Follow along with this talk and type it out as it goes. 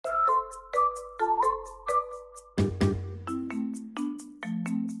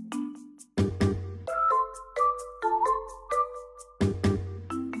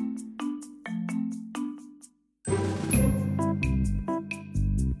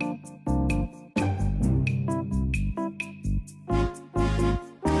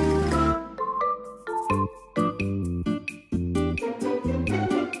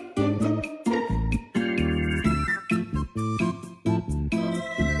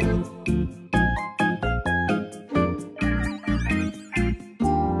Hey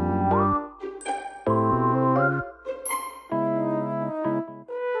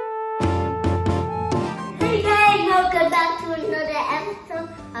guys, welcome back to another episode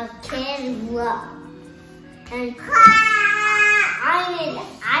of Kiddos. And I'm in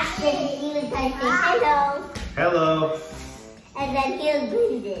Ashton. He was going to say hello. Hello. And then he'll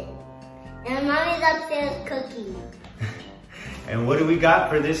breathe it. And mommy's upstairs cooking. And what do we got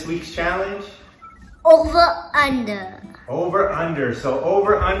for this week's challenge? Over under. Over under. So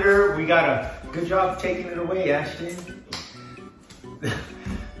over under, we got a good job taking it away, Ashton.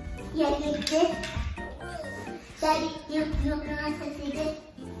 Yeah, you did. Daddy, you want to see this?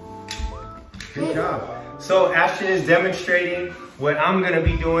 Good job. So Ashton is demonstrating what I'm gonna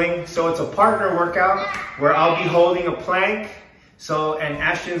be doing. So it's a partner workout where I'll be holding a plank. And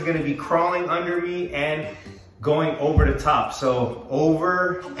Ashton's gonna be crawling under me and going over the top. So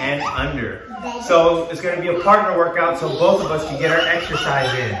over and under. So it's gonna be a partner workout so both of us can get our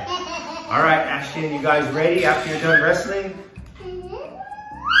exercise in. All right, Ashton, you guys ready after you're done wrestling?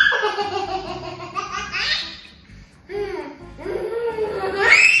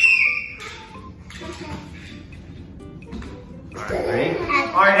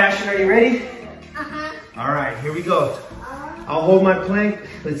 All right, Ashton, are you ready? Uh-huh. All right, here we go. I'll hold my plank.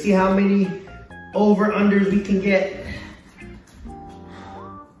 Let's see how many over-unders we can get.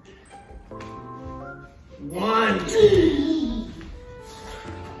 1.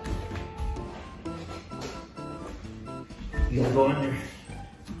 You gotta go under.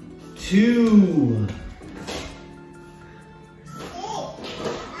 2.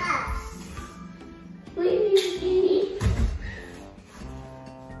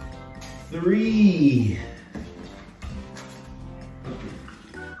 3.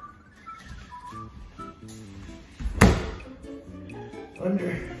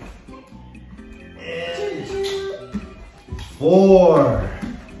 4.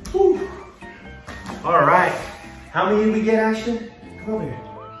 Whew. All right. How many did we get, Ashton? Come over here.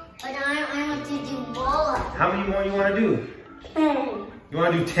 But I want to do more. How many more you want to do? 10. You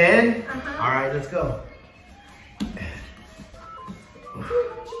want to do 10? Uh-huh. All right, let's go.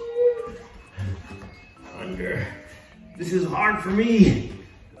 Under. This is hard for me.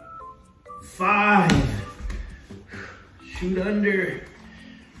 5. Shoot under.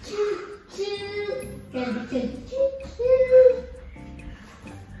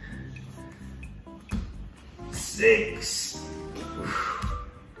 6.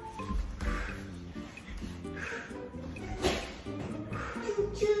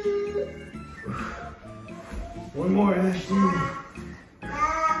 One more, Ashton.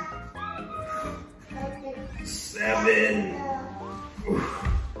 7.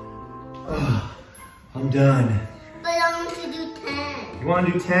 Oh, I'm done. But I want to do 10. You want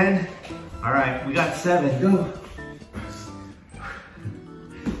to do 10? All right, we got 7. Go.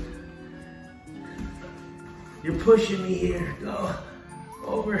 You're pushing me here. Go.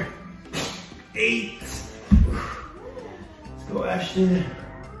 Over. 8. Let's go, Ashton.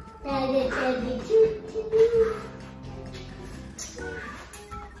 9.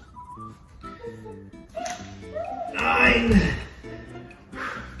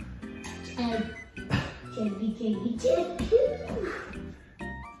 10.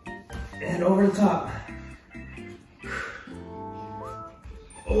 And over the top.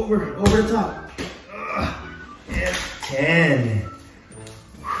 Over the top. And 10.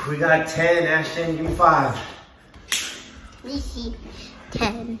 We got 10, Ashton. Give me 5. We see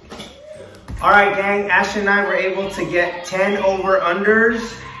 10. All right, gang. Ashton and I were able to get 10 over-unders.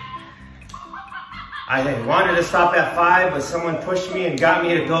 I wanted to stop at 5, but someone pushed me and got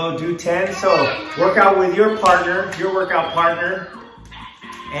me to go do 10. So work out with your partner, your workout partner.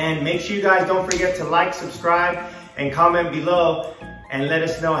 And make sure you guys don't forget to like, subscribe, and comment below and let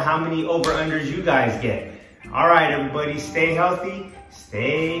us know how many over-unders you guys get. All right, everybody, stay healthy,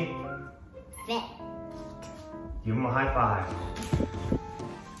 stay fit. Give them a high five.